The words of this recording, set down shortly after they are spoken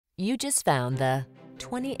You just found the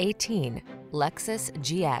 2018 Lexus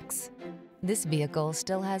GX. This vehicle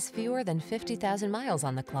still has fewer than 50,000 miles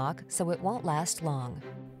on the clock, so it won't last long.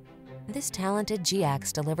 This talented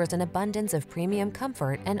GX delivers an abundance of premium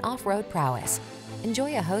comfort and off-road prowess.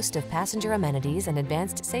 Enjoy a host of passenger amenities and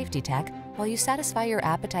advanced safety tech while you satisfy your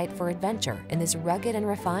appetite for adventure in this rugged and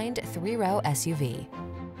refined 3-row SUV.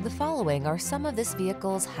 The following are some of this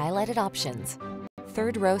vehicle's highlighted options: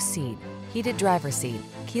 third row seat, heated driver's seat,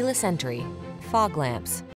 keyless entry, fog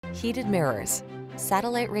lamps, heated mirrors,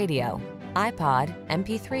 satellite radio, iPod,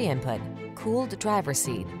 MP3 input, cooled driver's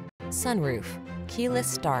seat, sunroof, keyless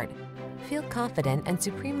start. Feel confident and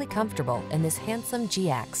supremely comfortable in this handsome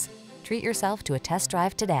GX. Treat yourself to a test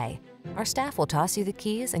drive today. Our staff will toss you the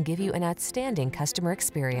keys and give you an outstanding customer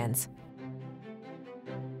experience.